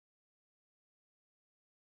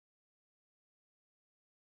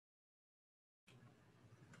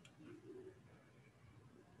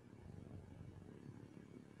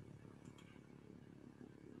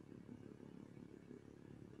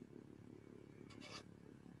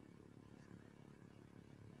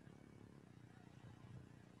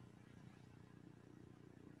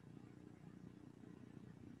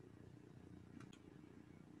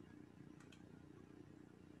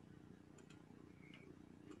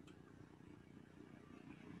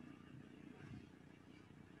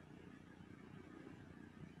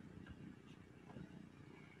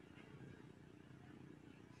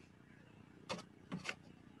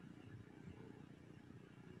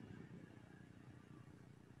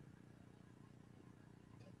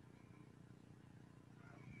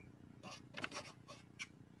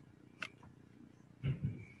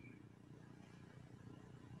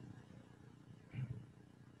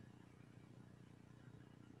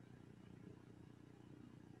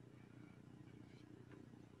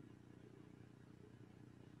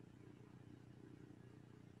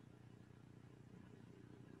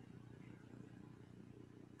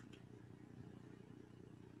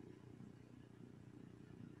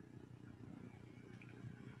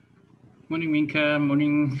Morning, Minka.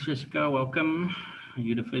 Morning, Jessica. Welcome.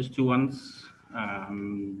 You're the first two ones.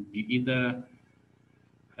 You either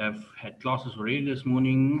have had classes already this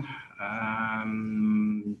morning,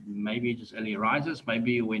 maybe just early risers,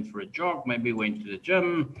 maybe you went for a jog, maybe you went to the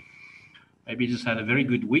gym, maybe you just had a very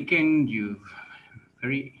good weekend. You're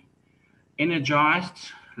very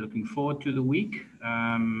energized, looking forward to the week.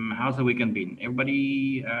 How's the weekend been?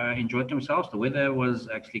 Everybody enjoyed themselves. The weather was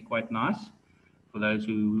actually quite nice for those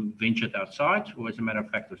who ventured outside, or as a matter of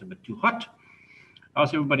fact, it was a bit too hot.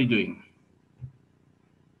 How's everybody doing?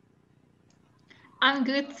 I'm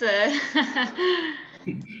good, sir.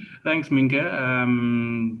 Thanks, Minka.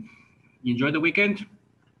 You enjoyed the weekend?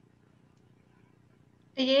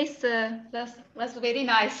 Yes, sir. That was very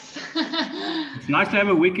nice. It's nice to have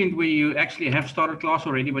a weekend where you actually have started class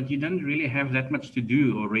already, but you didn't really have that much to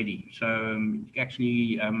do already. So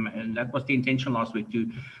actually, and that was the intention last week,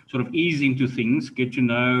 to sort of ease into things, get to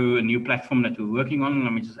know a new platform that we're working on.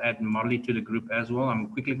 Let me just add Marley to the group as well. I'm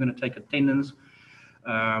quickly going to take attendance,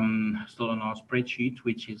 still on our spreadsheet,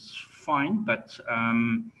 which is fine, but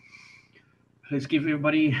let's give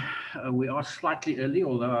everybody, we are slightly early,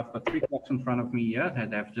 although I've got 3 clocks in front of me here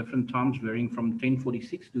that have different times varying from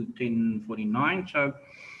 10:46 to 10:49. So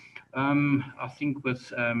I think with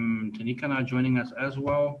Tanika now joining us as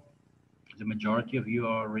well, the majority of you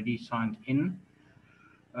are already signed in.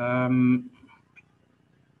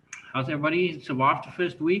 How's everybody survived the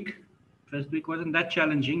first week? First week wasn't that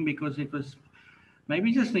challenging because it was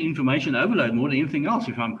maybe just the information overload more than anything else,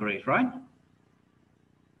 if I'm correct, right?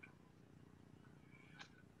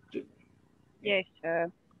 Yes,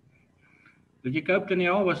 sir. Did you cope,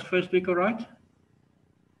 Danielle? Was first week all right?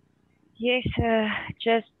 Yes,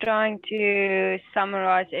 just trying to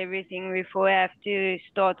summarize everything before I have to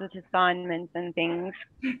start with assignments and things.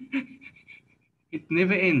 It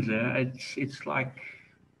never ends. It's like,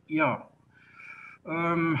 yeah.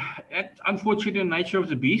 Unfortunately, the nature of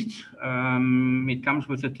the beast, it comes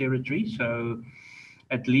with the territory. So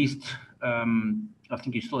at least I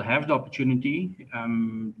think you still have the opportunity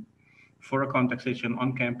for a contact session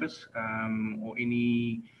on campus or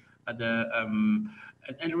any other.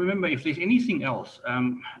 And remember, if there's anything else,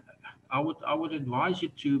 I would advise you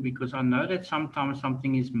to, because I know that sometimes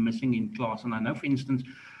something is missing in class. And I know, for instance,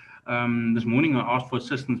 this morning I asked for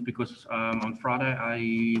assistance because on Friday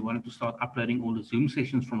I wanted to start uploading all the Zoom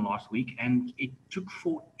sessions from last week, and it took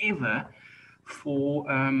forever for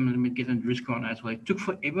let me get Andrushka on as well. It took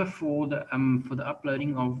forever for the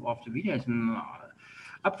uploading of the videos, and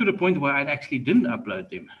up to the point where I actually didn't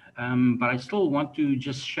upload them. But I still want to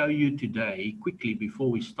just show you today quickly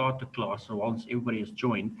before we start the class, so once everybody has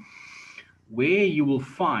joined, where you will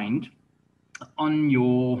find on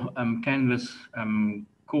your Canvas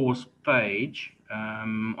course page,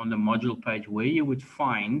 on the module page, where you would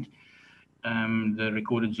find the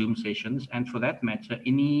recorded Zoom sessions, and for that matter,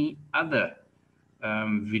 any other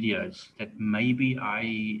videos that maybe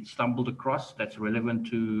I stumbled across that's relevant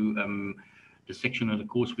to the section of the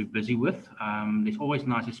course we're busy with. It's always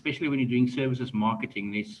nice, especially when you're doing services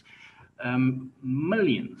marketing. There's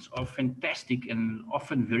millions of fantastic and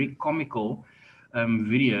often very comical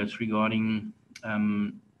videos regarding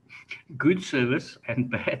good service and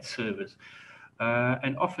bad service,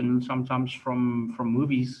 and often sometimes from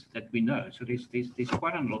movies that we know. So there's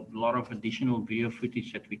quite a lot of additional video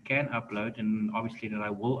footage that we can upload, and obviously that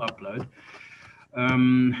I will upload.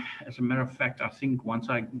 As a matter of fact, I think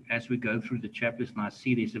as we go through the chapters and I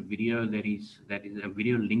see there's a video that is a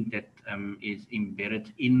video link that is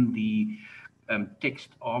embedded in the text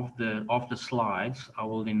of the slides, I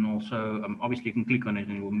will then also obviously you can click on it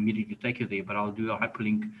and it will immediately take you there, but I'll do a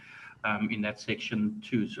hyperlink in that section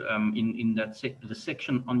too. So in that the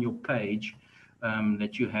section on your page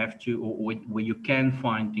that you have to, or where you can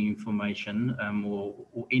find the information, or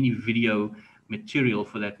any video material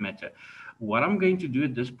for that matter. What I'm going to do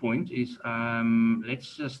at this point is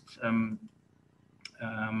let's just I'm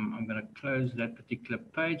going to close that particular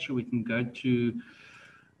page so we can go to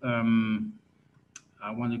I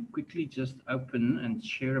want to quickly just open and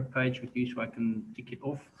share a page with you so I can tick it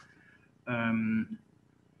off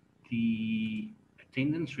the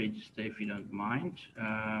attendance register, if you don't mind.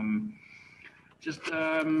 Just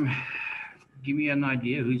give me an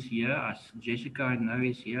idea who's here. Jessica, I know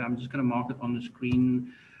is here. I'm just going to mark it on the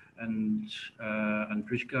screen, and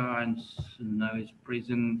Andrushka, I know is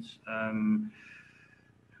present.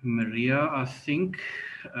 Maria, I think,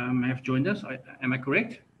 have joined us. Am I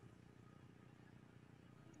correct?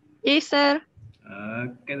 Yes, sir.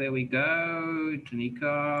 Okay, there we go.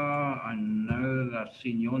 Tanika, I know that I've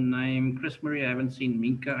seen your name. Chris Marie, I haven't seen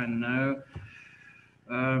Minka, I know.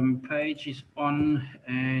 Page is on,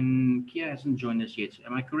 and Kia hasn't joined us yet.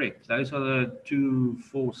 Am I correct? Those are the 2,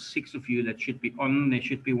 4, 6 of you that should be on. There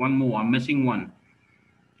should be one more. I'm missing one.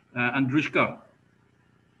 Andrushka.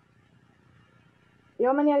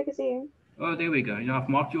 Ja, meneer, ik zie u. Oh, there we go. I've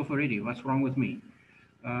marked you off already. What's wrong with me?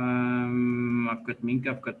 I've got Minka,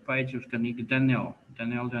 I've got Paige, I've got Danielle.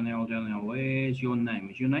 Danielle. Where's your name?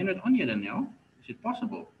 Is your name not on here, Danielle? Is it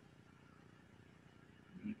possible?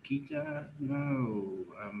 Nikita, no.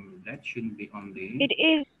 That shouldn't be on there.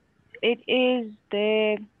 It is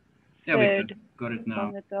the There we third go. Got it now.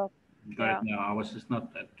 on the top. Got it now. I was just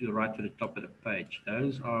not right to the top of the page.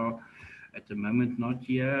 Those are at the moment not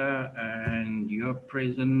here, and you're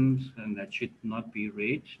present, and that should not be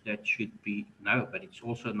red. That should be no, but it's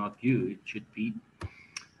also not you. It should be.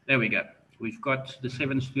 There we go. We've got the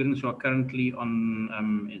 7 students who are currently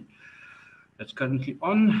on. That's currently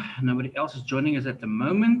on. Nobody else is joining us at the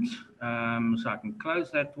moment, so I can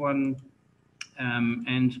close that one.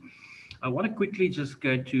 And I want to quickly just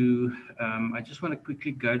go to. I just want to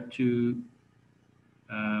quickly go to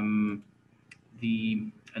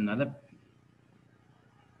another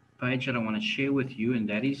page that I want to share with you, and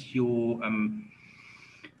that is your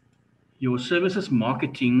services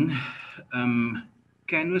marketing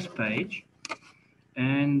Canvas page.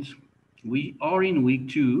 And we are in week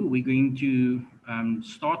 2. We're going to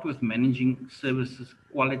start with managing services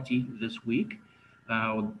quality this week.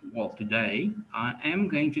 Well, today I am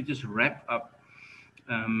going to just wrap up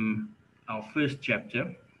our first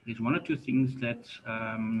chapter. There's 1 or 2 things that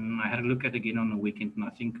I had a look at again on the weekend, and I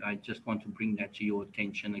think I just want to bring that to your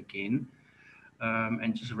attention again,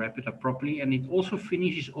 and just wrap it up properly. And it also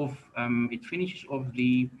finishes off. It finishes off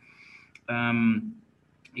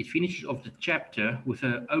the chapter with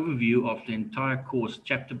an overview of the entire course,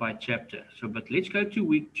 chapter by chapter. So, but let's go to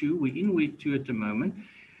week 2. We're in week 2 at the moment.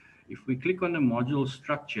 If we click on the module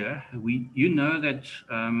structure, you know that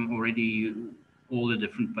already all the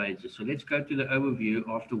different pages. So let's go to the overview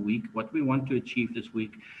of the week, what we want to achieve this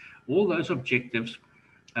week. All those objectives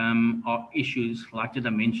are issues like the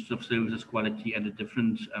dimensions of services quality and the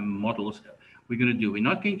different models we're going to do. We're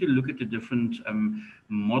not going to look at the different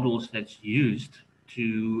models that's used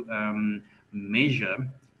to measure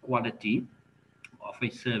quality of a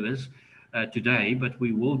service today, but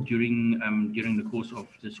we will during the course of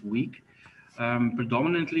this week.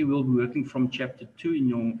 Predominantly, we'll be working from chapter 2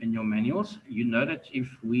 in your manuals. You know that if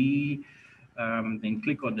we then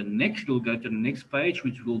click on the next, we'll go to the next page,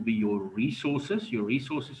 which will be your resources. Your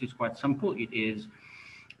resources is quite simple. It is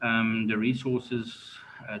the resources,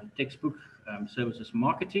 textbook, services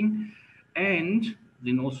marketing, and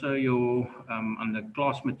then also your under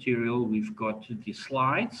class material, we've got the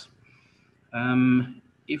slides.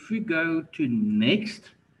 If we go to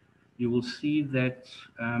next, you will see that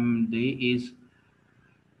there is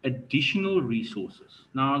additional resources.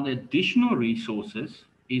 Now, the additional resources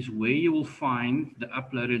is where you will find the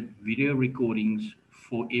uploaded video recordings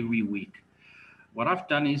for every week. What I've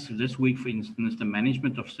done is this week, for instance, the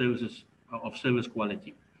management of services of service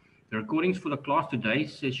quality. The recordings for the class today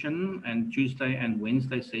session and Tuesday and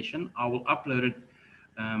Wednesday session, I will upload it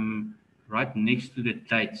right next to the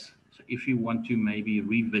dates. So if you want to maybe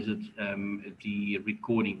revisit the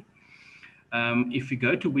recording. If you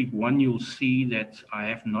go to week 1, you'll see that I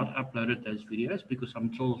have not uploaded those videos because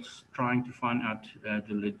I'm still trying to find out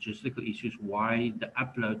the logistical issues, why the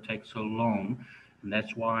upload takes so long. And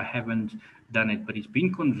that's why I haven't done it, but it's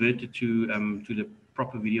been converted to the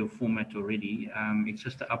proper video format already. It's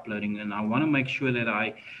just the uploading, and I want to make sure that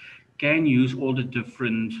I can use all the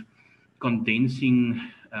different condensing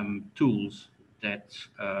tools that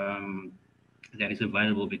is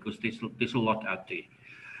available, because there's a lot out there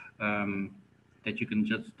that you can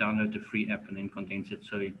just download the free app and then condense it,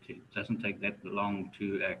 so it doesn't take that long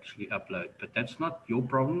to actually upload. But that's not your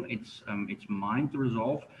problem. It's mine to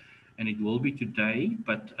resolve, and it will be today.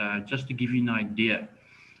 But just to give you an idea,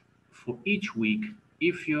 for each week,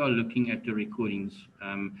 if you are looking at the recordings,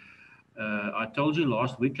 I told you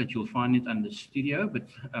last week that you'll find it under Studio, but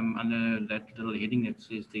under that little heading that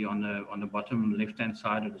says there on the bottom left-hand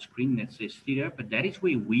side of the screen that says Studio, but that is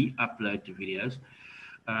where we upload the videos.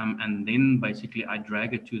 And then basically I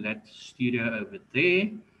drag it to that Studio over there,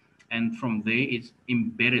 and from there it's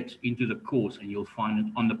embedded into the course, and you'll find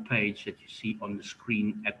it on the page that you see on the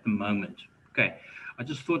screen at the moment. Okay, I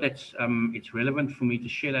just thought that's it's relevant for me to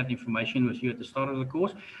share that information with you at the start of the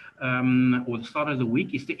course, or the start of the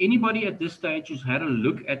week. Is there anybody at this stage who's had a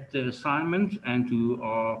look at the assignment and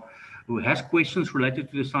who has questions related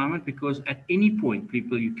to the assignment? Because at any point,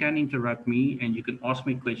 people, you can interrupt me and you can ask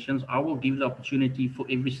me questions. I will give the opportunity for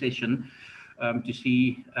every session to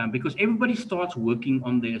see, because everybody starts working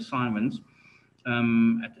on their assignments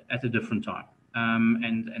at a different time.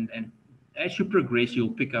 And as you progress, you'll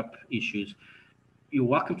pick up issues. You're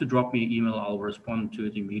welcome to drop me an email. I'll respond to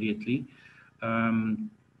it immediately.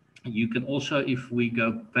 You can also, if I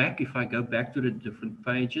go back to the different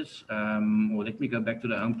pages, or let me go back to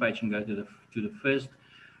the home page and go to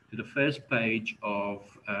the first page of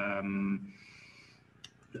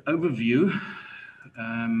the overview.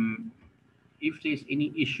 If there's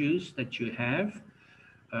any issues that you have,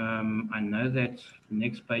 I know that the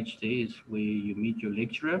next page there is where you meet your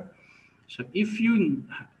lecturer. So if you,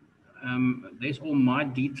 there's all my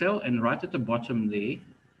detail, and right at the bottom there,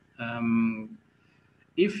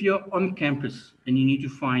 if you're on campus and you need to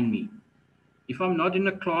find me, if I'm not in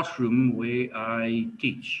a classroom where I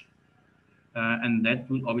teach, and that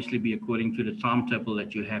will obviously be according to the timetable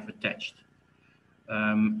that you have attached,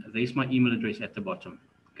 there's my email address at the bottom.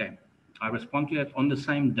 Okay, I respond to that on the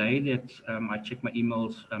same day that I check my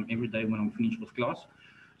emails every day when I'm finished with class.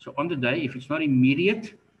 So on the day, if it's not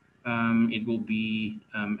immediate, it will be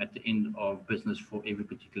at the end of business for every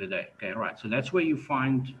particular day. Okay, right. So that's where you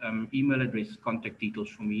find email address, contact details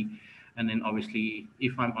for me. And then obviously,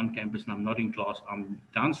 if I'm on campus and I'm not in class, I'm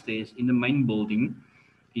downstairs in the main building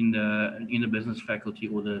in the business faculty,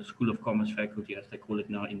 or the School of Commerce faculty, as they call it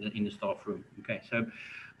now, in the staff room. Okay, so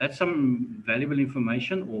that's some valuable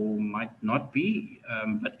information, or might not be.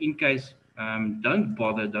 But in case, don't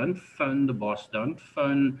bother, don't phone the boss, don't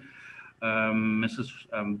phone Mrs.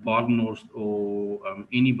 Bardenhorst or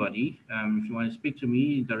anybody. If you want to speak to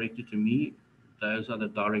me, direct it to me. Those are the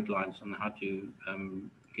direct lines on how to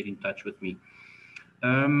get in touch with me.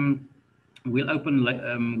 We'll open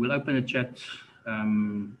a chat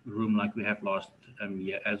room like we have last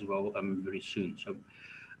year as well very soon. So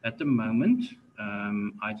at the moment,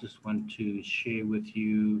 I just want to share with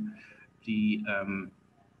you the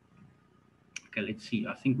okay, let's see.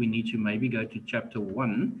 I think we need to maybe go to chapter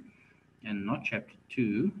 1 and not chapter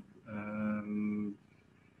 2.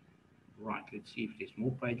 Right, let's see if there's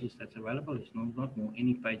more pages that's available. There's not more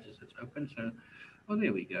any pages that's open. So, oh,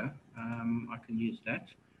 there we go. I can use that.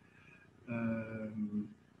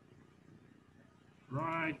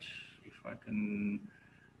 Right, if I can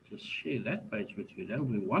just share that page with you, that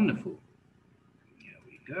would be wonderful. Here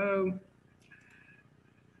we go.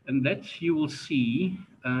 And that, you will see,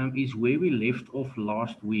 is where we left off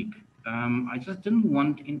last week. I just didn't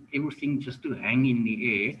want everything just to hang in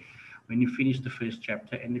the air when you finish the first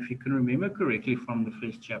chapter. And if you can remember correctly from the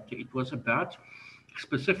first chapter, it was about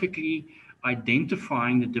specifically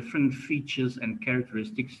identifying the different features and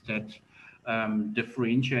characteristics that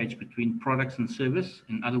differentiates between products and service.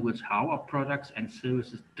 In other words, how are products and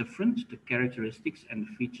services different, the characteristics and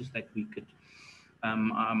the features that we could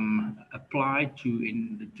apply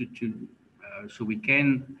so we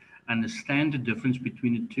can understand the difference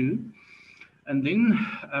between the two. And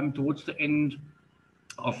then towards the end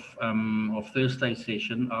of Thursday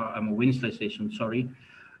session, Wednesday session, sorry,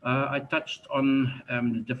 I touched on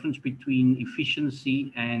the difference between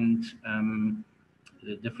efficiency and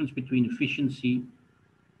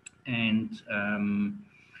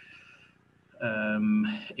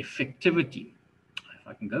effectivity. If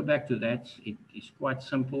I can go back to that, it is quite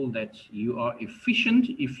simple that you are efficient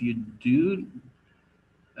if you do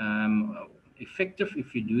effective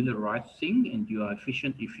if you do the right thing, and you are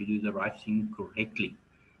efficient if you do the right thing correctly.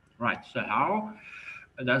 Right, so how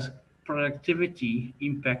does productivity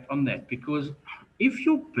impact on that? Because if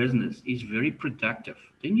your business is very productive,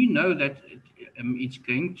 then you know that it's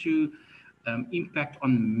going to impact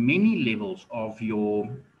on many levels of your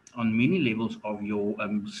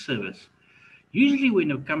service. Usually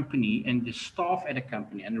when a company and the staff at a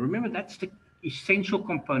company, and remember that's the essential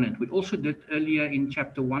component. We also did earlier in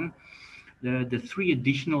chapter 1, the 3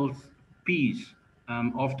 additional P's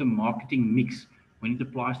of the marketing mix when it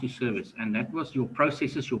applies to service. And that was your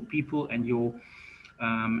processes, your people, and your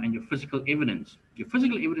physical evidence. Your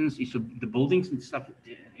physical evidence is the buildings and stuff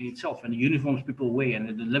in itself, and the uniforms people wear, and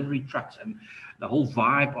the delivery trucks, and the whole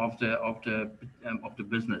vibe of the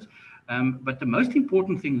business. But the most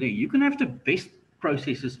important thing there, you can have the best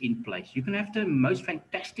processes in place, you can have the most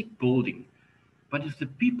fantastic building, but if the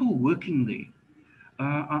people working there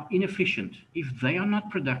are inefficient, if they are not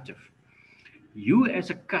productive, you as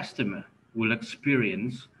a customer will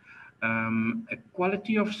experience a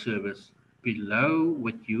quality of service below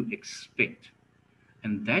what you expect.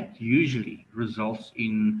 And that usually results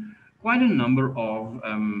in quite a number of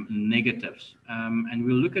negatives. And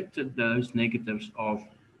we'll look at those negatives of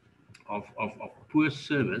poor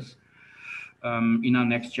service in our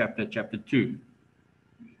next chapter, chapter 2.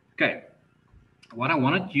 Okay. what I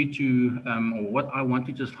wanted you to, or what I want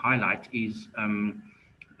to just highlight is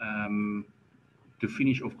to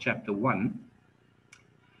finish off chapter 1,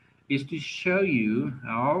 is to show you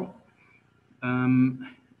how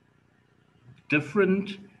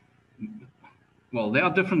different, well, there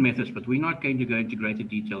are different methods, but we're not going to go into greater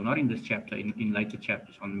detail, not in this chapter, in later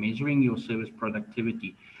chapters, on measuring your service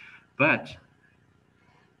productivity. But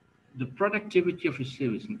the productivity of your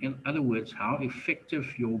service, in other words, how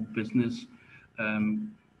effective your business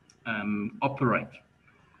operate,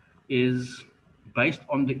 is based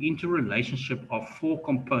on the interrelationship of 4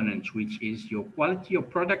 components, which is your quality of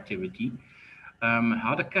productivity,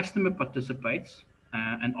 how the customer participates,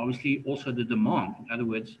 and obviously also the demand. In other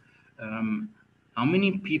words, how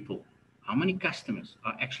many people, how many customers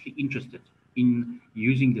are actually interested in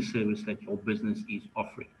using the service that your business is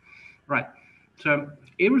offering. Right. So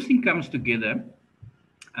everything comes together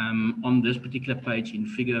on this particular page in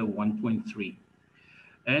figure 1.3.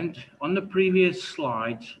 And on the previous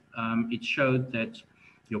slide, it showed that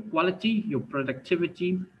your quality, your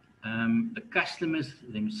productivity, the customers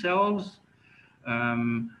themselves,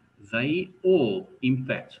 they all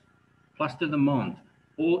impact, plus the demand,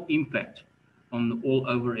 all impact on the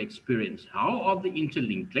all-over experience. How are they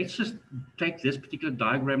interlinked? Let's just take this particular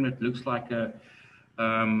diagram that looks like a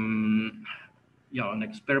an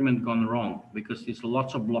experiment gone wrong, because there's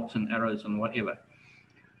lots of blocks and arrows and whatever.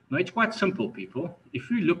 Now, it's quite simple, people.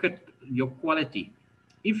 If you look at your quality,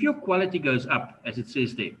 if your quality goes up, as it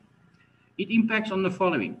says there, it impacts on the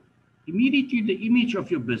following. Immediately, the image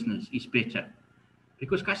of your business is better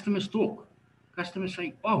because customers talk. Customers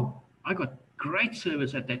say, oh, I got great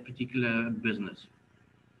service at that particular business.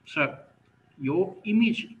 So your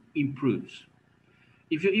image improves.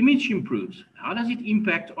 If your image improves, how does it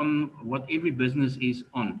impact on what every business is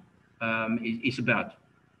on, is about?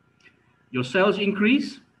 Your sales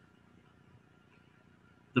increase,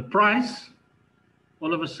 the price,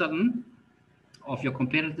 all of a sudden, of your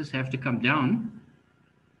competitors have to come down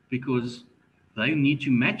because they need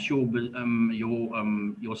to match your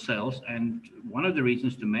sales, and one of the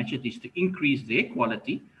reasons to match it is to increase their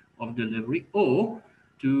quality of delivery or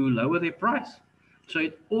to lower their price. So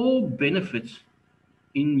it all benefits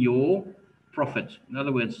in your profit. In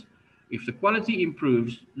other words, if the quality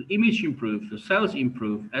improves, the image improves, the sales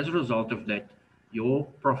improve, as a result of that, your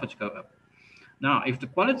profits go up. Now, if the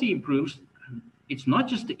quality improves, it's not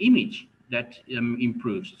just the image that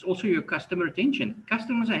improves, it's also your customer retention.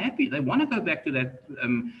 Customers are happy. They want to go back to that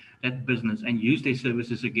business and use their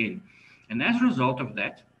services again. And as a result of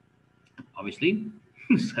that, obviously,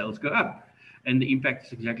 sales go up. And the impact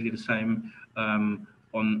is exactly the same on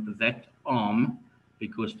that arm,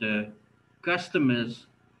 because the customers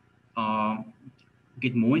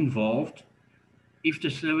get more involved. If the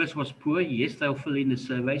service was poor, yes, they'll fill in the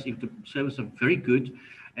surveys. If the service are very good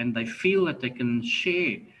and they feel that they can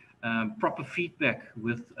share proper feedback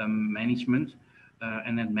with management,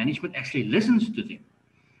 and that management actually listens to them,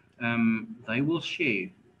 they will share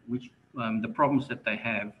the problems that they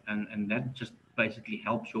have, and that just basically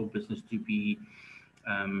helps your business to be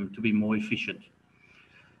more efficient.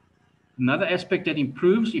 Another aspect that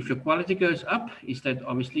improves if your quality goes up is that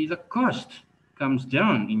obviously the cost comes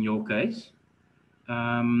down in your case,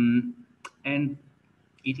 and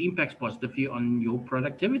it impacts positively on your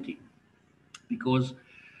productivity, because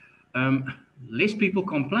less people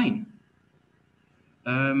complain.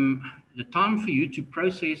 The time for you to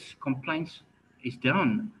process complaints is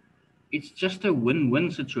down. It's just a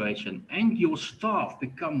win-win situation, and your staff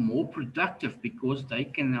become more productive because they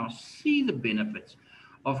can now see the benefits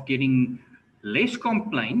of getting less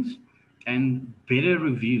complaints and better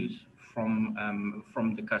reviews from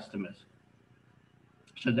the customers.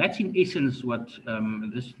 So that's in essence what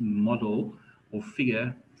this model or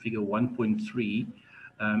figure 1.3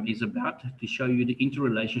 is about, to show you the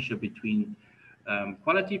interrelationship between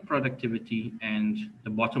quality, productivity, and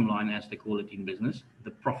the bottom line, as they call it in business,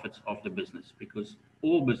 the profits of the business. Because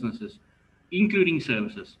all businesses, including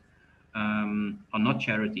services, are not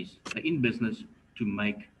charities. They're in business to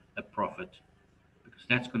make a profit, because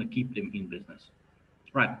that's going to keep them in business.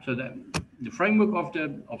 Right. So the framework of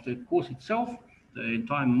the course itself, the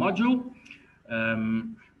entire module, the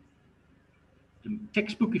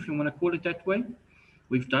textbook, if you want to call it that way.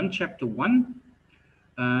 We've done chapter 1.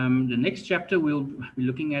 The next chapter we'll be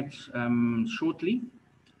looking at shortly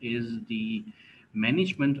is the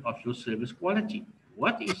management of your service quality.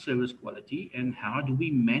 What is service quality and how do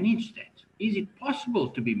we manage that? Is it possible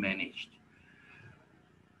to be managed?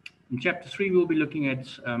 In chapter 3, we'll be looking at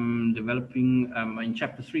in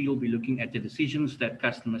chapter 3, you'll be looking at the decisions that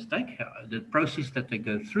customers take, the process that they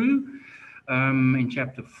go through, In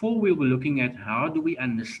chapter 4, we'll be looking at how do we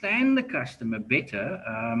understand the customer better,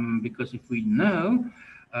 because if we know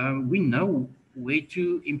where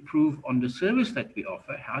to improve on the service that we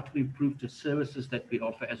offer, how to improve the services that we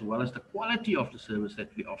offer, as well as the quality of the service that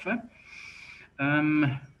we offer.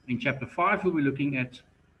 In chapter 5, we'll be looking at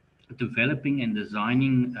developing and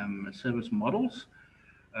designing service models.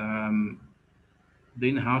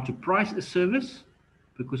 Then how to price a service,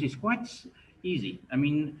 because it's quite easy. I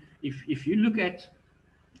mean, if you look at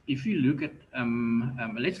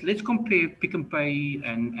let's compare Pick n Pay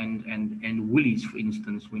and Woolies, for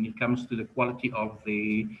instance, when it comes to the quality of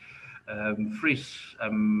the fresh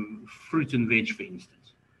fruit and veg, for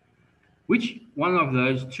instance. Which one of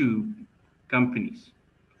those two companies?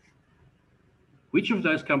 Which of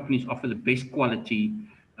those companies offer the best quality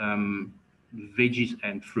veggies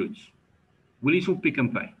and fruits? Woolies or Pick n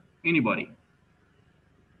Pay? Anybody?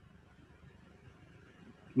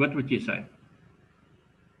 What would you say?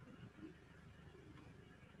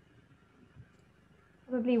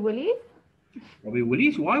 Probably Woolies. Probably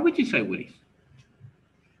Woolies. Why would you say Woolies?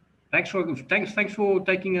 Thanks for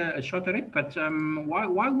taking a shot at it. But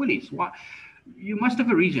why Woolies? Why? You must have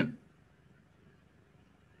a reason.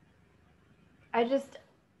 I don't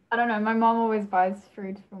know. My mom always buys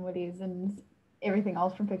fruit from Woolies and everything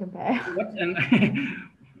else from Pick n Pay. What? And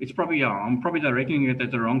it's probably, I'm probably directing it at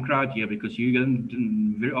the wrong crowd here, because you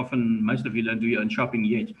don't, very often, most of you don't do your own shopping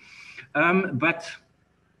yet.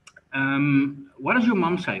 What does your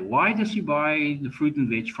mom say? Why does she buy the fruit and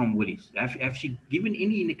veg from Woolies? Have she given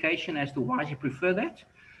any indication as to why she prefer that?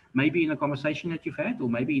 Maybe in a conversation that you've had, or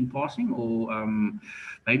maybe in passing, or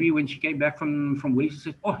maybe when she came back from Woolies, she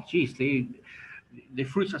said, "Oh, geez, the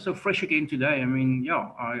fruits are so fresh again today. I mean, yeah,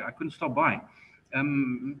 I couldn't stop buying."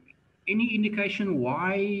 Any indication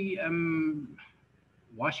why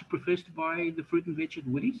she prefers to buy the fruit and veg at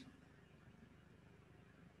Woolies?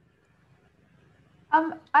 I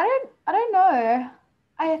don't know.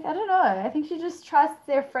 I don't know. I think she just trusts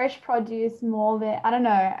their fresh produce more than, I don't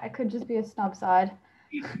know. I could just be a snob side.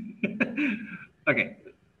 Okay,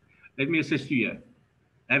 let me assist you here.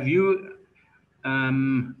 Have you?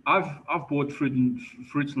 I've bought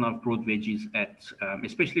fruits and I've brought veggies at,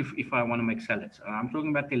 especially if I want to make salads. I'm talking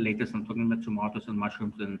about the lettuce. I'm talking about tomatoes and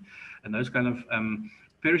mushrooms and those kind of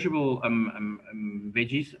perishable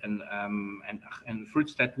veggies and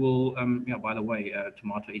fruits that will. Yeah, by the way,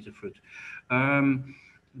 tomato is a fruit.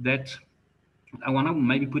 That I want to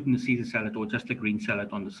maybe put in the Caesar salad or just a green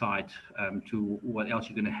salad on the side to what else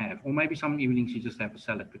you're going to have. Or maybe some evenings you just have a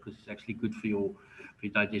salad because it's actually good for your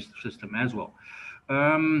digestive system as well.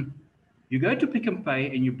 You go to Pick n Pay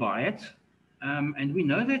and you buy it. And we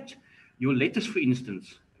know that your lettuce, for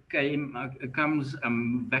instance, comes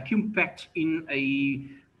vacuum packed in a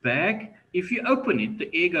bag. If you open it, the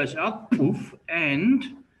air goes out, poof,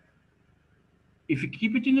 and if you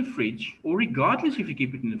keep it in the fridge, or regardless if you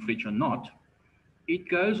keep it in the fridge or not, it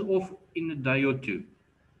goes off in a day or two.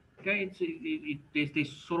 Okay,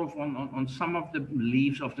 there's sort of on some of the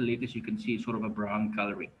leaves of the lettuce, you can see sort of a brown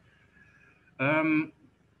coloring. In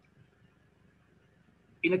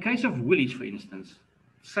the case of Woolies, for instance,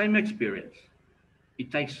 same experience.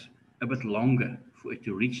 It takes a bit longer for it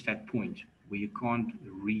to reach that point where you can't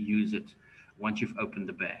reuse it once you've opened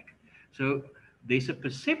the bag. So there's a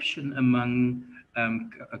perception among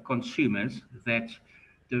consumers that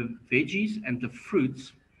the veggies and the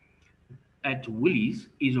fruits at Woolies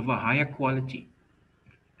is of a higher quality.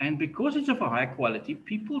 And because it's of a higher quality,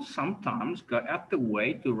 people sometimes go out the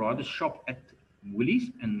way to rather shop at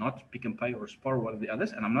Woolies and not Pick n Pay or Spar or one of the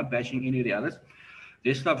others. And I'm not bashing any of the others.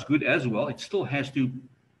 Their stuff's good as well. It still has to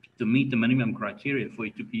meet the minimum criteria for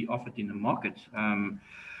it to be offered in the market.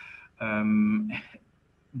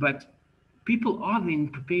 But people are then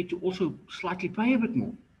prepared to also slightly pay a bit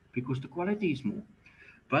more because the quality is more.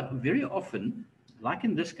 But very often, like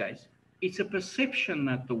in this case, it's a perception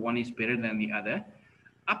that the one is better than the other,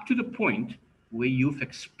 up to the point where you've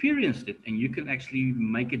experienced it and you can actually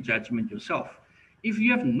make a judgment yourself. If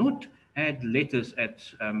you have not had lettuce at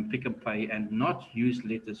Pick n Pay and not used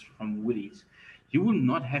lettuce from Woolies, you will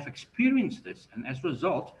not have experienced this. And as a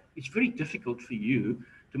result, it's very difficult for you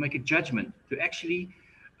to make a judgment, to actually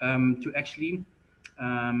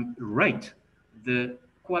rate the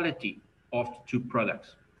quality of the two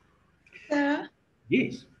products.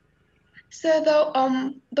 Yes. So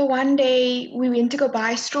the one day we went to go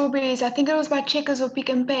buy strawberries, I think it was by Checkers or Pick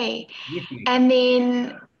n Pay. Yes. And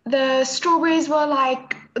then the strawberries were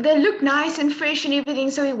like, they looked nice and fresh and everything,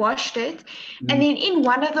 so we washed it. And then in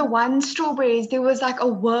one of the strawberries, there was like a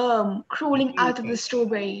worm crawling out of the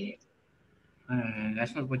strawberry.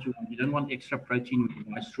 That's not what you want. You don't want extra protein when you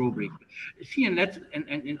buy strawberry. See, and that's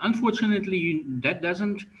and unfortunately, that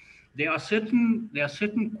doesn't. There are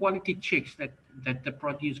certain quality checks that the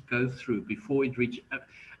produce go through before it reaches,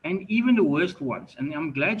 and even the worst ones. And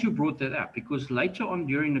I'm glad you brought that up, because later on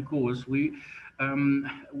during the course, um,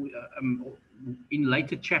 we in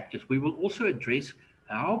later chapters we will also address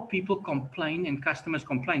how people complain and customers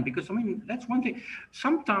complain, because I mean that's one thing.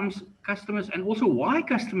 Sometimes customers, and also why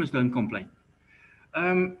customers don't complain.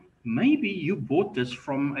 Maybe you bought this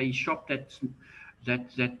from a shop that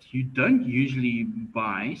you don't usually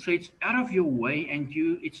buy, so it's out of your way, and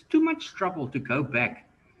it's too much trouble to go back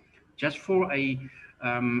just for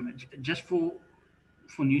just for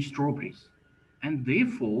new strawberries, and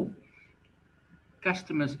therefore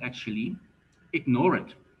customers actually ignore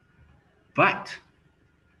it, but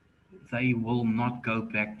they will not go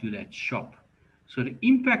back to that shop. So the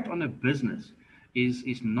impact on a business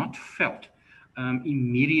is not felt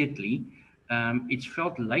immediately. It's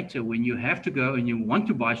felt later when you have to go and you want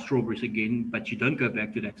to buy strawberries again, but you don't go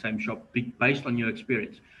back to that same shop based on your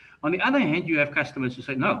experience. On the other hand, you have customers who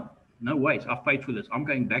say, no, no ways, I've paid for this, I'm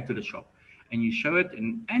going back to the shop. And you show it,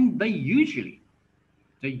 and they usually,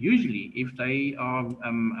 if they are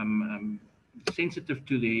sensitive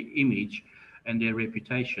to their image and their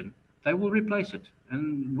reputation, they will replace it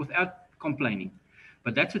and without complaining.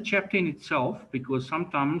 But that's a chapter in itself, because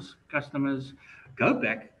sometimes customers go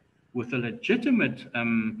back with a legitimate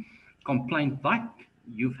complaint like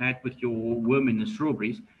you've had with your worm in the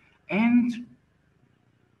strawberries, and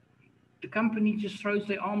the company just throws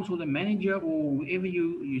their arms, or the manager or whoever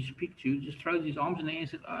you speak to just throws his arms in the air and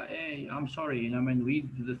says, oh, hey, I'm sorry, I mean,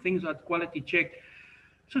 the things are quality checked.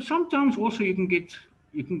 So sometimes also you get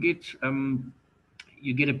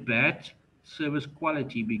a bad service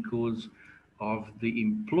quality because of the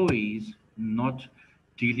employees not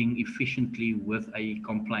dealing efficiently with a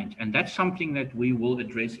complaint. And that's something that we will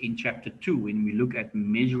address in chapter 2 when we look at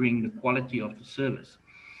measuring the quality of the service.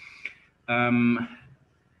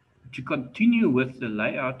 To continue with the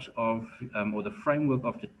layout of or the framework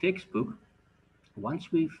of the textbook,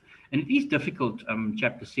 once we've, and it is difficult,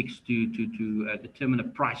 chapter 6 to determine a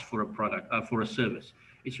price for a product, for a service.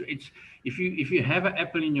 It's if you have an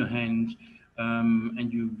apple in your hand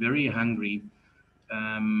and you're very hungry,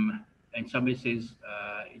 and somebody says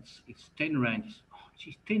it's 10 rand. Oh,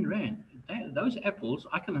 geez, 10 rand. Those apples,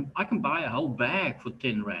 I can buy a whole bag for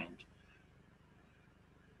 10 rand.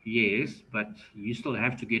 Yes, but you still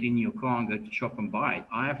have to get in your car and go to shop and buy it.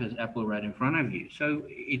 I have this apple right in front of you. So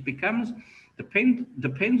it becomes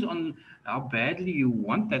depends on how badly you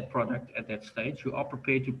want that product at that stage. You are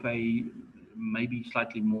prepared to pay maybe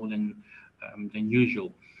slightly more than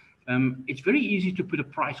usual. It's very easy to put a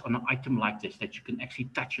price on an item like this that you can actually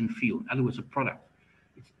touch and feel. In other words, a product.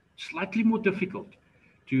 It's slightly more difficult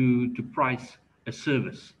to price a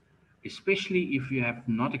service, especially if you have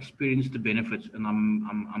not experienced the benefits. And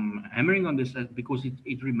I'm hammering on this because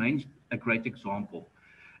it remains a great example.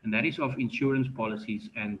 And that is of insurance policies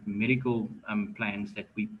and medical plans that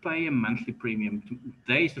we pay a monthly premium.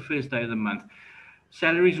 Today is the first day of the month.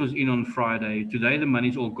 Salaries was in on Friday. Today the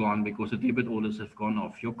money's all gone because the debit orders have gone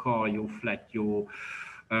off. Your car, your flat, your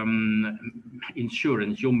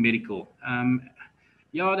insurance, your medical.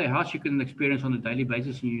 Yeah, the house you can experience on a daily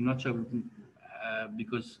basis, and you're not so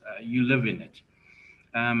because you live in it.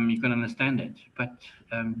 You can understand it, but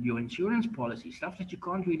your insurance policy, stuff that you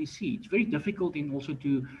can't really see, it's very difficult in also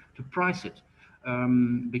to price it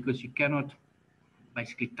because you cannot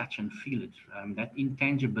basically touch and feel it. That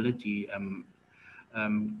intangibility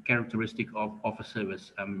characteristic of a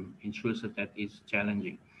service ensures that is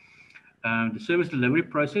challenging. The service delivery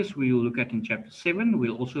process we will look at in chapter 7.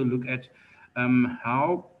 We'll also look at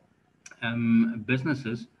how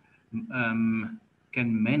businesses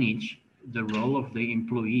can manage the role of their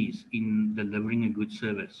employees in delivering a good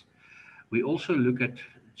service. We also look at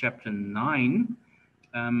chapter 9,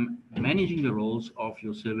 managing the roles of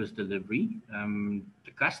your service delivery.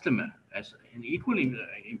 The customer has an equally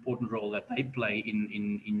important role that they play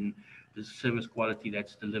in the service quality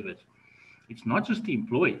that's delivered. It's not just the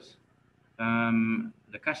employees.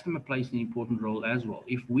 The customer plays an important role as well.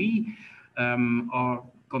 If we are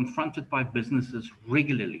confronted by businesses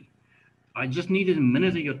regularly, I just needed a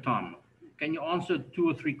minute of your time. Can you answer 2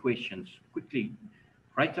 or 3 questions quickly?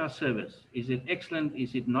 Rate our service. Is it excellent?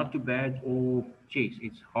 Is it not too bad? Or, geez,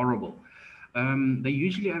 it's horrible. They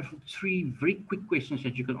usually have 3 very quick questions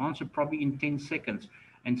that you can answer probably in 10 seconds.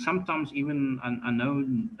 And sometimes even, I know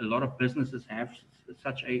a lot of businesses have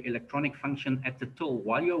such a electronic function at the till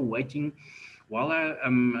while you're waiting, while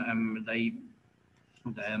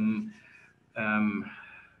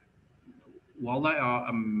while they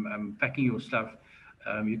are packing your stuff,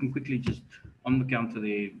 you can quickly just on the counter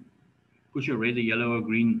there push a red, a yellow, or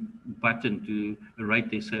green button to rate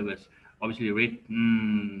their service. Obviously, red,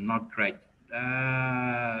 not great.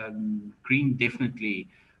 Green, definitely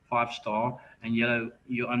 5-star, and yellow,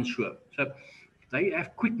 you're unsure. So they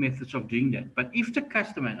have quick methods of doing that. But if the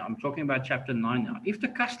customer, I'm talking about chapter 9 now, if the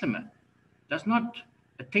customer does not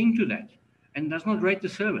attend to that and does not rate the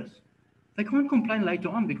service, they can't complain later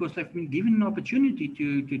on because they've been given an opportunity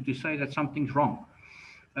to say that something's wrong.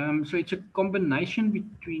 So it's a combination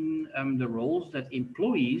between the roles that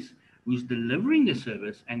employees who's delivering the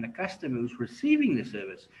service and the customer who's receiving the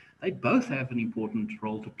service. They both have an important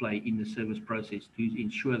role to play in the service process to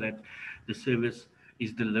ensure that the service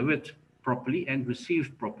is delivered properly and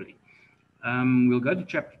received properly. We'll go to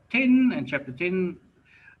chapter 10, and chapter 10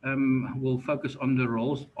 will focus on the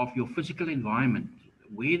roles of your physical environment,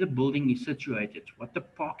 where the building is situated, what the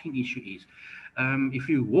parking issue is. If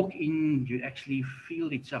you walk in, you actually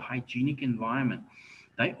feel it's a hygienic environment.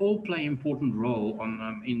 They all play an important role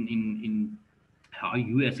on in how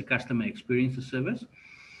you as a customer experience the service.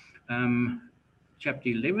 Chapter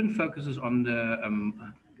 11 focuses on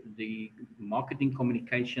the marketing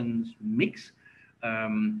communications mix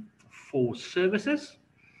for services.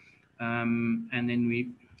 And then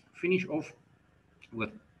we finish off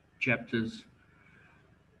with chapters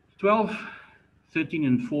 12, 13,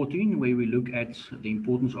 and 14, where we look at the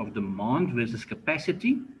importance of demand versus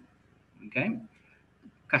capacity. Okay.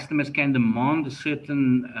 Customers can demand a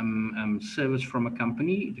certain service from a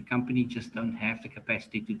company. The company just don't have the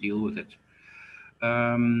capacity to deal with it.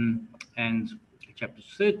 And chapter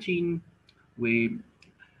 13, where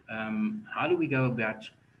how do we go about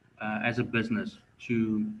as a business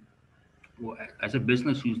as a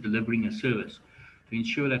business who's delivering a service to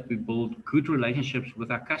ensure that we build good relationships with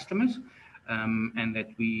our customers and that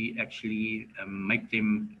we actually make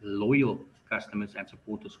them loyal customers and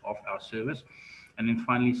supporters of our service. And then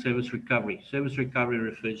finally, service recovery. Service recovery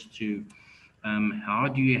refers to how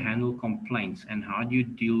do you handle complaints and how do you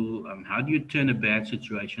turn a bad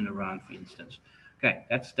situation around, for instance. Okay,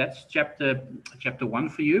 that's chapter 1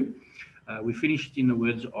 for you. We finished in the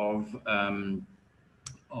words of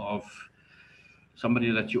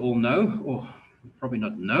somebody that you all know, or probably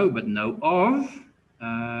not know, but know of.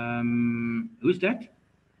 Who's that?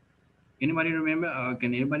 Anybody remember?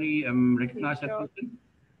 Can anybody recognize that person?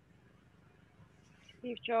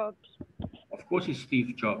 Steve Jobs. Of course, it's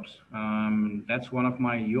Steve Jobs. That's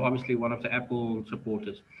you're obviously one of the Apple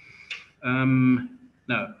supporters.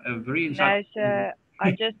 No, a very insightful. No, sir.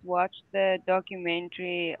 I just watched the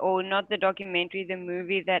documentary, or not the documentary, the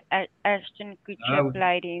movie that Ashton Kutcher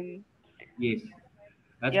played him. Yes.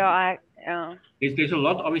 There's a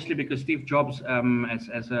lot, obviously, because Steve Jobs, as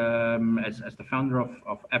the founder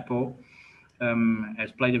of Apple,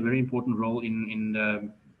 has played a very important role in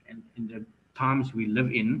the times we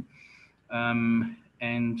live in,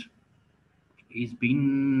 and he's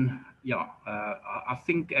been, I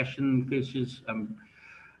think Ashton Kutcher's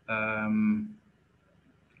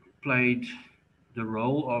played the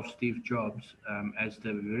role of Steve Jobs as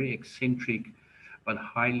the very eccentric but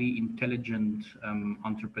highly intelligent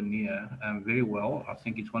entrepreneur very well. I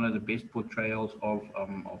think it's one of the best portrayals of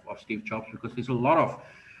Steve Jobs, because there's a lot of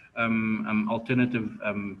alternative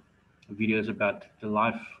videos about the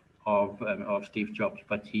life of Steve Jobs.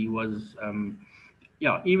 But he was,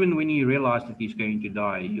 even when he realized that he's going to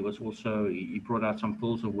die, he brought out some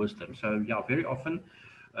pearls of wisdom. So very often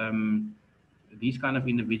these kind of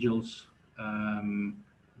individuals,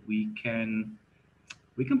 we can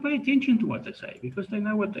pay attention to what they say, because they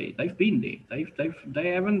know what they've been there. They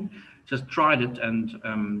haven't just tried it and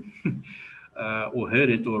or heard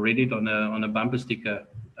it or read it on a bumper sticker.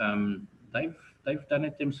 They've done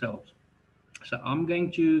it themselves. So I'm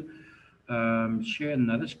going to share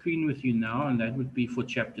another screen with you now, and that would be for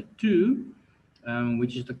chapter 2,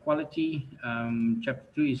 which is the quality. Chapter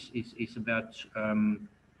 2 is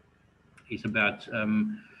about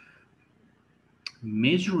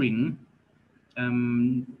measuring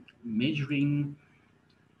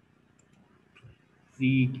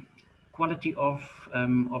the quality of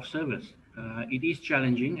service. It is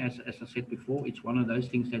challenging, as I said before. It's one of those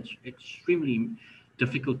things that's extremely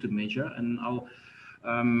difficult to measure, and I'll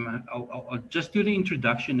just do the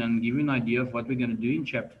introduction and give you an idea of what we're going to do in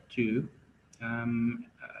chapter 2, and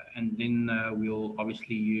then we'll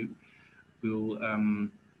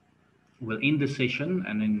end the session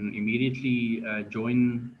and then immediately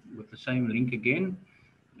join with the same link again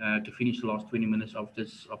to finish the last 20 minutes of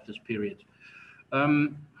this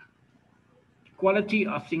quality.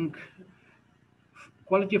 I think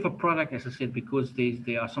quality of a product, as I said, because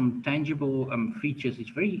there are some tangible features.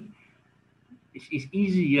 It's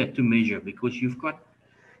easier to measure because you've got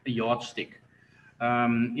a yardstick.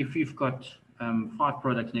 If you've got 5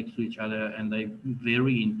 products next to each other and they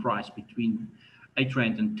vary in price between 8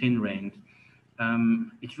 Rand and 10 Rand,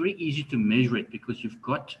 it's very easy to measure it because you've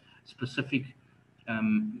got specific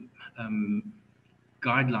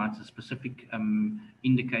guidelines and specific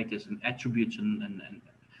indicators and attributes and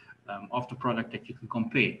of the product that you can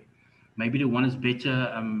compare. Maybe the one is better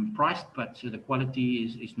priced, but the quality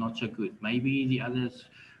is not so good. Maybe the other's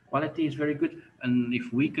quality is very good. And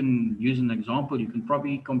if we can use an example, you can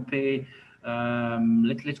probably compare,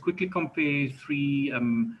 let's quickly compare 3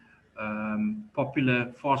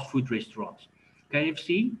 popular fast food restaurants.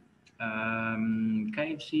 KFC,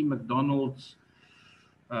 McDonald's,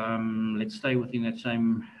 let's stay within that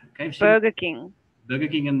same KFC. Burger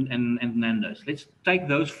King and Nando's. Let's take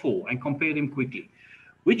those 4 and compare them quickly.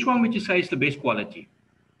 Which one would you say is the best quality?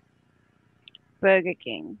 Burger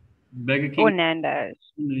King. Burger King Or Nando's.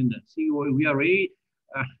 See, we are really,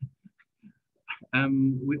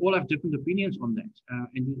 we all have different opinions on that.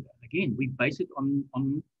 And again, we base it on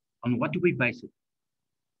what do we base it?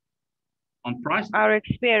 On price? Our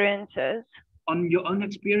experiences. On your own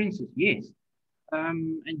experiences, yes.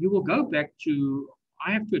 And you will go back to,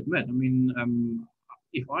 I have to admit, I mean,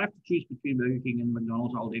 if I have to choose between Burger King and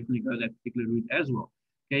McDonald's, I'll definitely go that particular route as well.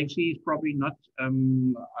 KFC is probably not, I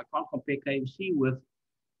can't compare KFC with,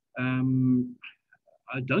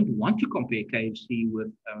 I don't want to compare KFC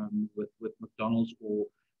with McDonald's or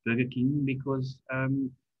Burger King because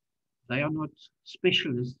they are not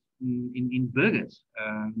specialists in burgers.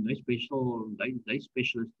 They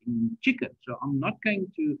specialists in chicken. So I'm not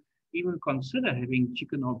going to even consider having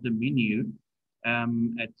chicken off the menu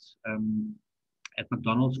at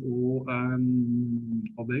McDonald's or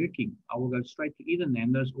Burger King. I will go straight to either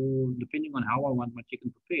Nando's or, depending on how I want my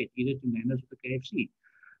chicken prepared, either to Nando's or KFC.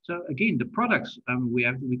 So again, the products,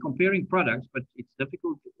 we're comparing products, but it's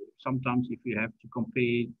difficult sometimes if you have to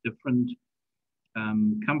compare different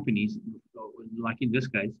companies, like in this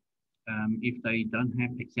case, if they don't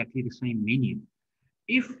have exactly the same menu.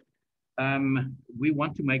 If we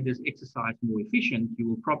want to make this exercise more efficient, you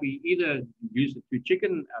will probably either use the 2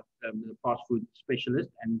 chicken the fast food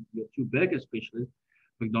specialists and your 2 burger specialists,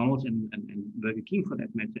 McDonald's and Burger King for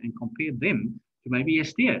that matter, and compare them to maybe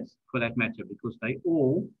Steers for that matter, because they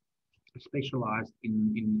all specialize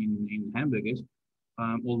in hamburgers,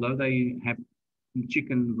 although they have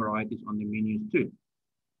chicken varieties on the menus too.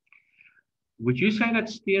 Would you say that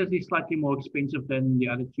Steers is slightly more expensive than the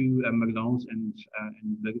other 2, McDonald's and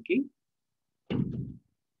Burger King?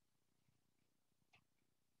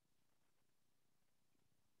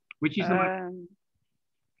 Which is the one?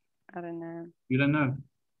 I don't know. You don't know?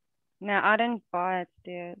 No, I don't buy at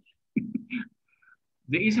Steers.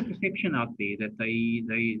 There is a perception out there that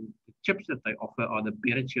the chips that they offer are the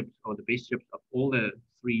better chips or the best chips of all the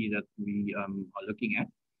 3 that we are looking at,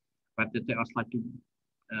 but that they are slightly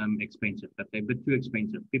expensive, that they're a bit too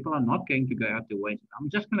expensive. People are not going to go out their way. I'm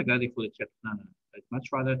just going to go there for the chips. No. I'd much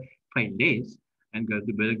rather pay less and go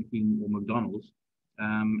to Burger King or McDonald's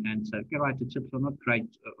and say, okay, right, the chips are not great,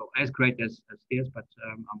 or as great as theirs, but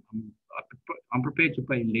I'm prepared to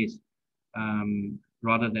pay less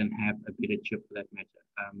rather than have a better chip for that matter.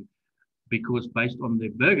 Because based on the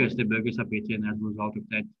burgers are better, and as a result of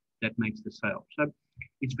that, that makes the sale. So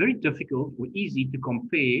it's very difficult or easy to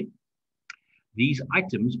compare these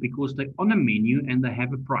items because they're on a menu and they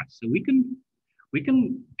have a price. So we can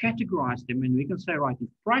categorize them and we can say, right, if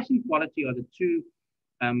price and quality are the 2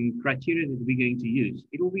 criteria that we're going to use,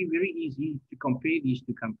 it will be very easy to compare these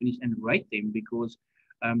 2 companies and rate them because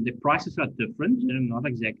the prices are different and not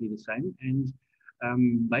exactly the same. And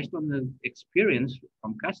based on the experience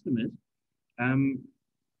from customers,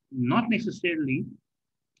 not necessarily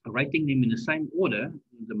rating them in the same order.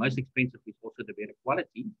 The most expensive is also the better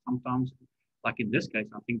quality. Sometimes, like in this case,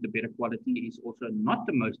 I think the better quality is also not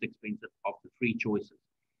the most expensive of the 3 choices.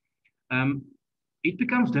 It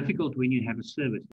becomes difficult when you have a service.